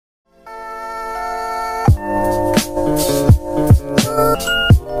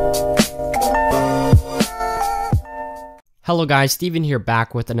Hello guys, Steven here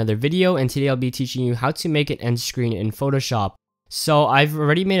back with another video, and today I'll be teaching you how to make an end screen in Photoshop. So I've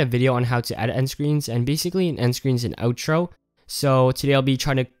already made a video on how to add end screens, and basically an end screen is an outro. So today I'll be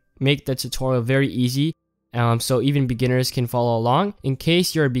trying to make the tutorial very easy, so even beginners can follow along. In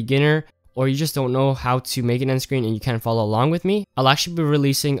case you're a beginner or you just don't know how to make an end screen and you can't follow along with me, I'll actually be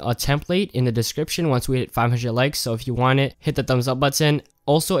releasing a template in the description once we hit 500 likes. So if you want it, hit the thumbs up button.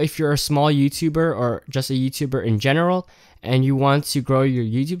 Also, if you're a small YouTuber or just a YouTuber in general and you want to grow your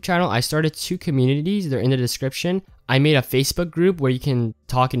YouTube channel, I started 2 communities. They're in the description. I made a Facebook group where you can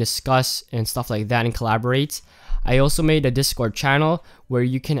talk and discuss and stuff like that and collaborate. I also made a Discord channel where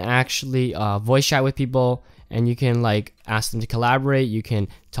you can actually voice chat with people and you can like ask them to collaborate. You can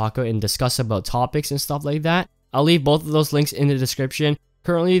talk and discuss about topics and stuff like that. I'll leave both of those links in the description.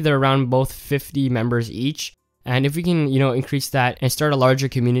 Currently, they're around both 50 members each. And if we can, increase that and start a larger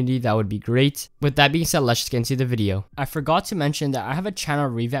community, that would be great. With that being said, let's just get into the video. I forgot to mention that I have a channel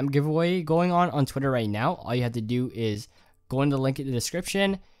revamp giveaway going on Twitter right now. All you have to do is go in the link in the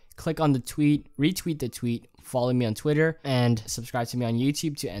description, click on the tweet, retweet the tweet, follow me on Twitter, and subscribe to me on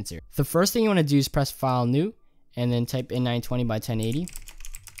YouTube to enter. The first thing you want to do is press File New, and then type in 920 by 1080.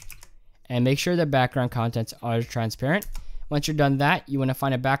 And make sure the background contents are transparent. Once you're done that, you want to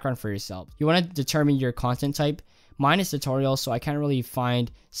find a background for yourself. You want to determine your content type. Mine is tutorial, so I can't really find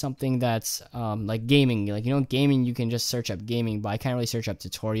something that's like gaming. Gaming, you can just search up gaming, but I can't really search up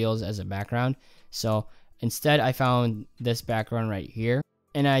tutorials as a background. So instead, I found this background right here.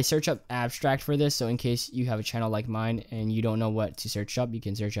 And I search up abstract for this, so in case you have a channel like mine and you don't know what to search up, you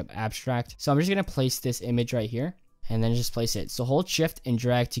can search up abstract. So I'm just going to place this image right here, and then just place it. So hold shift and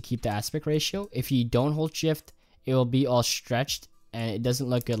drag to keep the aspect ratio. If you don't hold shift, it will be all stretched and it doesn't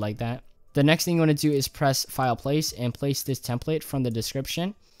look good like that. The next thing you want to do is press file place and place this template from the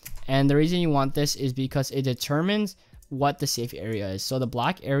description. And the reason you want this is because it determines what the safe area is. So the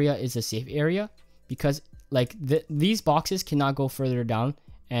black area is the safe area because these boxes cannot go further down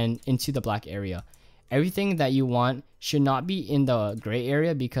and into the black area. Everything that you want should not be in the gray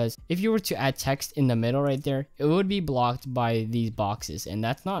area, because if you were to add text in the middle right there, it would be blocked by these boxes, and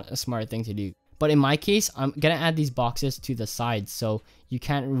that's not a smart thing to do. But in my case, I'm gonna add these boxes to the sides so you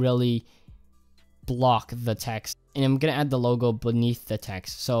can't really block the text. And I'm gonna add the logo beneath the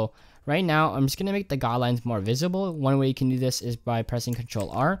text. So right now, I'm just gonna make the guidelines more visible. One way you can do this is by pressing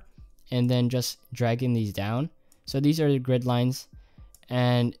Ctrl R and then just dragging these down. So these are the grid lines,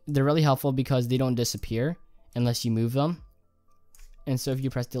 and they're really helpful because they don't disappear unless you move them. And so if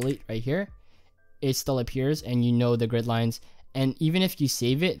you press delete right here, it still appears and you know the grid lines. And even if you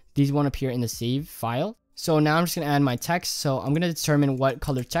save it, these won't appear in the save file. So now I'm just going to add my text. So I'm going to determine what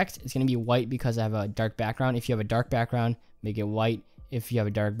color text. It's going to be white because I have a dark background. If you have a dark background, make it white. If you have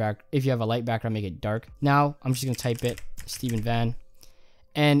a light background, make it dark. Now I'm just going to type it, Steven Van.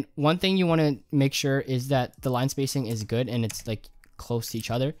 And one thing you want to make sure is that the line spacing is good and it's like close to each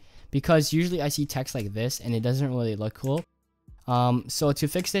other, because usually I see text like this and it doesn't really look cool. So to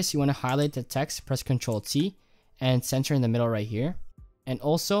fix this, you want to highlight the text, press Ctrl T, and center in the middle right here. And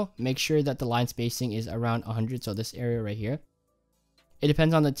also make sure that the line spacing is around 100, so this area right here. It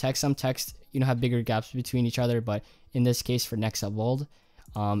depends on the text. Some text have bigger gaps between each other, but in this case for next up bold,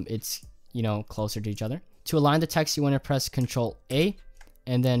 it's closer to each other. To align the text, you want to press Ctrl A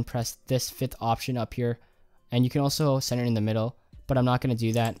and then press this 5th option up here, and you can also center in the middle, but I'm not going to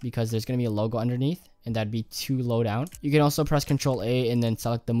do that because there's going to be a logo underneath and that'd be too low down. You can also press Ctrl A and then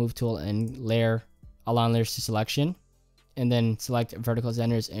select the move tool and align layers to selection, and then select vertical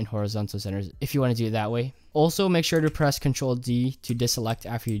centers and horizontal centers if you want to do it that way. Also make sure to press Ctrl D to deselect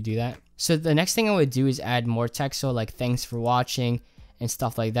after you do that. So the next thing I would do is add more text, so like thanks for watching and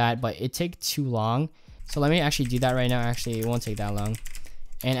stuff like that, but it takes too long. So let me actually do that right now. Actually, it won't take that long.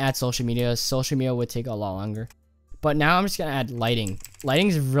 And add social media. Social media would take a lot longer. But now I'm just gonna add lighting. Lighting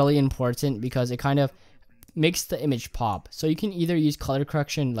is really important because it kind of makes the image pop. So you can either use color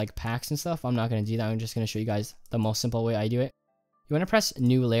correction like packs and stuff. I'm not going to do that. I'm just going to show you guys the most simple way I do it. You want to press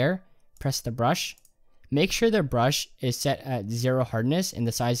new layer, press the brush. Make sure the brush is set at 0 hardness and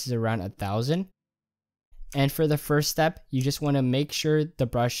the size is around 1000. And for the first step, you just want to make sure the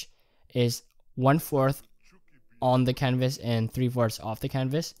brush is 1/4 on the canvas and 3/4 off the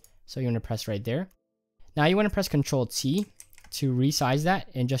canvas. So you want to press right there. Now you want to press Ctrl T to resize that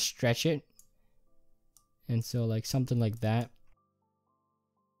and just stretch it. And so like something like that.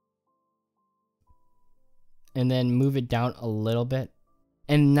 And then move it down a little bit.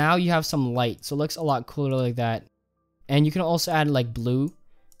 And now you have some light. So it looks a lot cooler like that. And you can also add like blue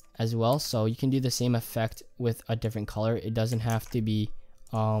as well. So you can do the same effect with a different color. It doesn't have to be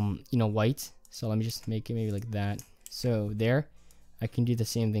white. So let me just make it maybe like that. So there, I can do the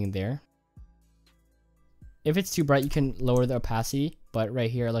same thing there. If it's too bright, you can lower the opacity, but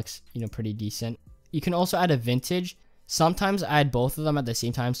right here it looks, you know, pretty decent. You can also add a vintage. Sometimes I add both of them at the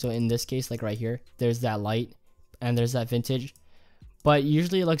same time. So in this case, like right here, there's that light and there's that vintage. But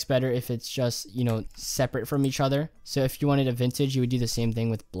usually it looks better if it's just, you know, separate from each other. So if you wanted a vintage, you would do the same thing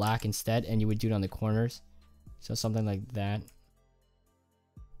with black instead, and you would do it on the corners. So something like that.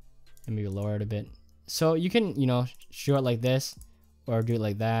 And maybe lower it a bit. So you can, you know, show it like this or do it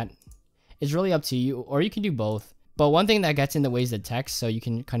like that. It's really up to you, or you can do both. But one thing that gets in the way is the text. So you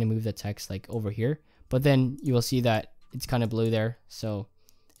can kind of move the text like over here, but then you will see that it's kind of blue there. So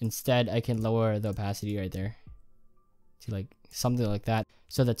instead I can lower the opacity right there to like something like that,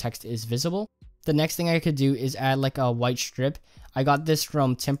 so the text is visible. The next thing I could do is add like a white strip. I got this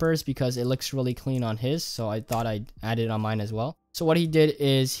from Timpers because it looks really clean on his, so I thought I'd add it on mine as well. So what he did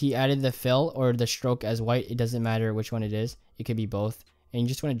is he added the fill or the stroke as white. It doesn't matter which one it is, it could be both. And you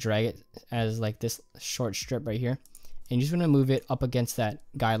just want to drag it as like this short strip right here, and you just want to move it up against that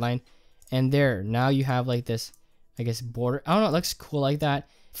guideline, and there, now you have like this, I guess, border. I don't know, it looks cool like that.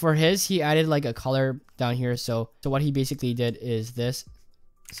 For his, he added like a color down here. So what he basically did is this.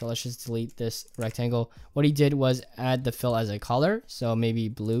 So let's just delete this rectangle. What he did was add the fill as a color, so maybe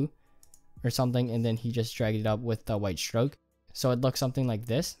blue or something, and then he just dragged it up with the white stroke, so it looks something like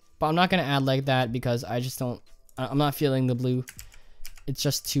this. But I'm not gonna add like that because I'm not feeling the blue. It's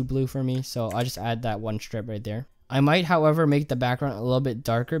just too blue for me, so I just add that one strip right there. I might, however, make the background a little bit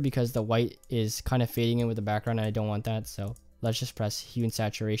darker because the white is kind of fading in with the background and I don't want that. So let's just press hue and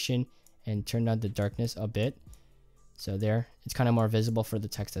saturation and turn down the darkness a bit. So there, it's kind of more visible for the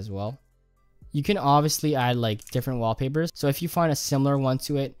text as well. You can obviously add like different wallpapers. So if you find a similar one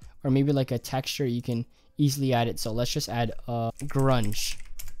to it, or maybe like a texture, you can easily add it. So let's just add a grunge.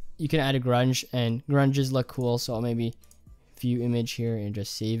 You can add a grunge, and grunges look cool. So maybe view image here and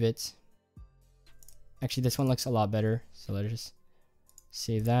just save it. Actually, this one looks a lot better. So let's just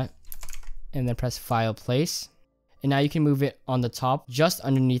save that and then press file place. And now you can move it on the top just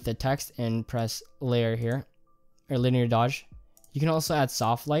underneath the text and press layer here, or linear dodge. You can also add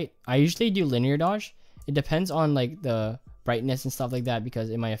soft light. I usually do linear dodge. It depends on like the brightness and stuff like that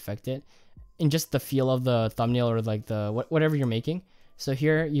because it might affect it, and just the feel of the thumbnail or like the whatever you're making. So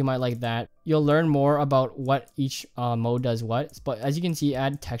here you might like that. You'll learn more about what each mode does what. But as you can see,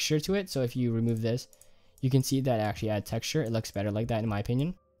 add texture to it. So if you remove this, you can see that actually add texture. It looks better like that in my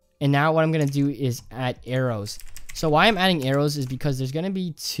opinion. And now what I'm gonna do is add arrows. So why I'm adding arrows is because there's gonna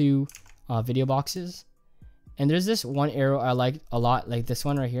be two video boxes. And there's this one arrow I like a lot, like this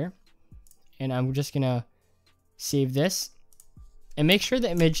one right here. And I'm just gonna save this and make sure the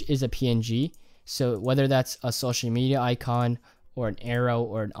image is a PNG. So whether that's a social media icon or an arrow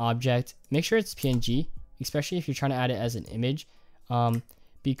or an object, make sure it's PNG, especially if you're trying to add it as an image,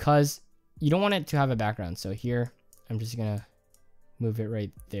 because you don't want it to have a background. So here, I'm just gonna move it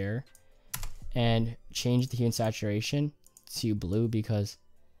right there and change the hue and saturation to blue because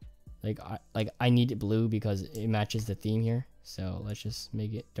I need it blue because it matches the theme here. So let's just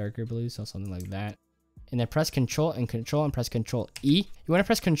make it darker blue, so something like that. And then press Control and press Control E. You want to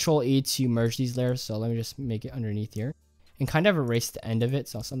press Control E to merge these layers. So let me just make it underneath here and kind of erase the end of it.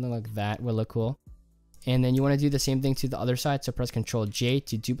 So something like that will look cool. And then you want to do the same thing to the other side. So press Control J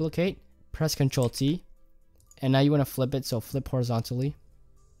to duplicate, press Control T. And now you want to flip it. So flip horizontally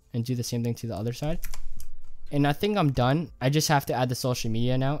and do the same thing to the other side. And I think I'm done. I just have to add the social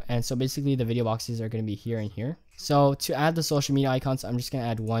media now. And so basically the video boxes are going to be here and here. So to add the social media icons, I'm just going to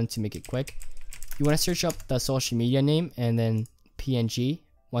add one to make it quick. You want to search up the social media name and then PNG.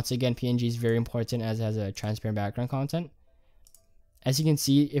 Once again, PNG is very important as it has a transparent background content. As you can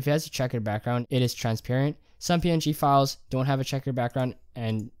see, if it has a checkered background, it is transparent. Some PNG files don't have a checkered background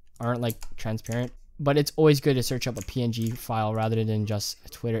and aren't like transparent, but it's always good to search up a PNG file rather than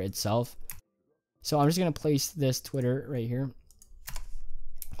just Twitter itself. So I'm just going to place this Twitter right here.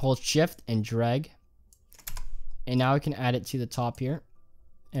 Hold Shift and drag. And now I can add it to the top here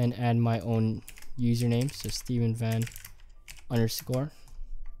and add my own username. So Steven Van _.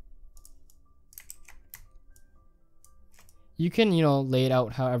 You can, lay it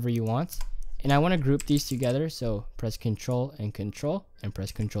out however you want. And I want to group these together. So press Control and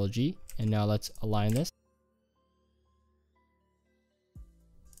press Control G. And now let's align this.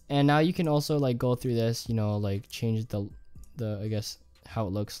 And now you can also go through this, change the I guess how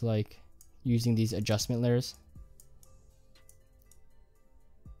it looks like using these adjustment layers.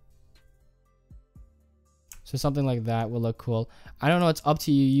 So something like that will look cool. I don't know, it's up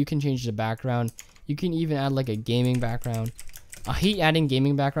to you. You can change the background. You can even add a gaming background. I hate adding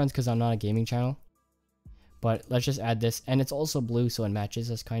gaming backgrounds because I'm not a gaming channel. but let's just add this, and it's also blue, so it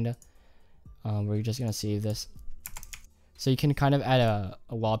matches us kind of. We're just gonna save this. So you can kind of add a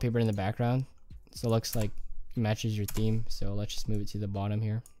wallpaper in the background, so it looks like it matches your theme. So let's just move it to the bottom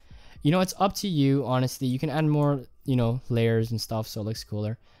here. You know, it's up to you, honestly. You can add more, you know, layers and stuff so it looks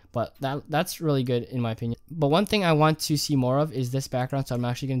cooler. But that's really good in my opinion. But one thing I want to see more of is this background. So I'm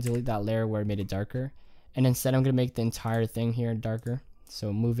actually going to delete that layer where it made it darker. And instead I'm going to make the entire thing here darker.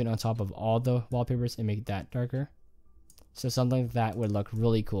 So move it on top of all the wallpapers and make that darker. So something like that would look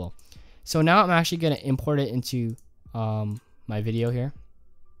really cool. So now I'm actually going to import it into my video here.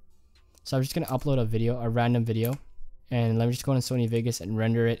 So I'm just going to upload a random video. And let me just go into Sony Vegas and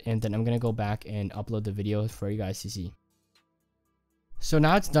render it. And then I'm going to go back and upload the video for you guys to see. So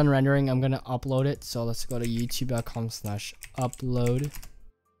now it's done rendering. I'm going to upload it. So let's go to youtube.com/upload.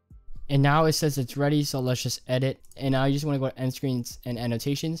 And now it says it's ready. So let's just edit. And now you just want to go to end screens and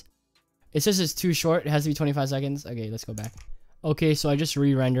annotations. It says it's too short. It has to be 25 seconds. Okay, let's go back. Okay, so I just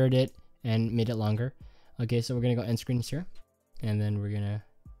re-rendered it and made it longer. Okay, so we're going to go end screens here. And then we're going to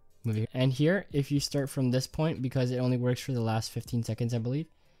move here. And here, if you start from this point, because it only works for the last 15 seconds, I believe,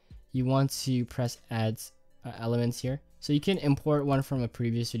 you want to press add elements here. So you can import one from a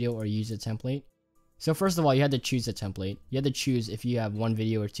previous video or use a template. So first of all, you had to choose a template. You had to choose if you have one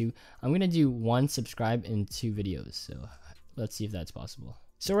video or two. I'm going to do 1 subscribe and 2 videos. So let's see if that's possible.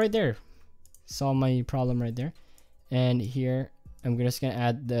 So right there, solve my problem right there. And here, I'm just going to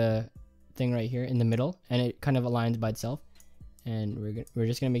add the thing right here in the middle, and it kind of aligns by itself. And we're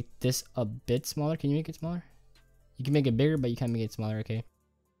just going to make this a bit smaller. Can you make it smaller? You can make it bigger, but you can't make it smaller, okay?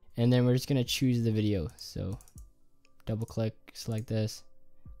 And then we're just going to choose the video. So double click, select this,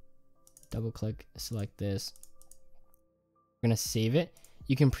 double click, select this. We're gonna save it.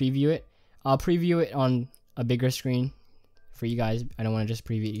 You can preview it. I'll preview it on a bigger screen for you guys. I don't want to just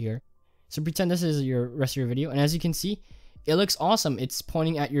preview it here. So pretend this is your rest of your video, and as you can see, it looks awesome. It's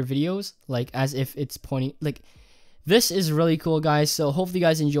pointing at your videos like as if it's pointing, like, this is really cool, guys. So hopefully you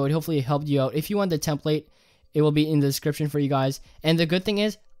guys enjoyed. Hopefully it helped you out. If you want the template, it will be in the description for you guys. And the good thing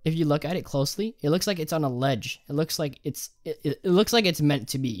is, if you look at it closely, it looks like it's on a ledge. It looks like it looks like it's meant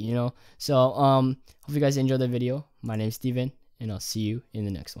to be, you know. So hope you guys enjoyed the video. My name's Steven, and I'll see you in the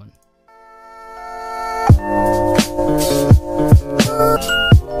next one.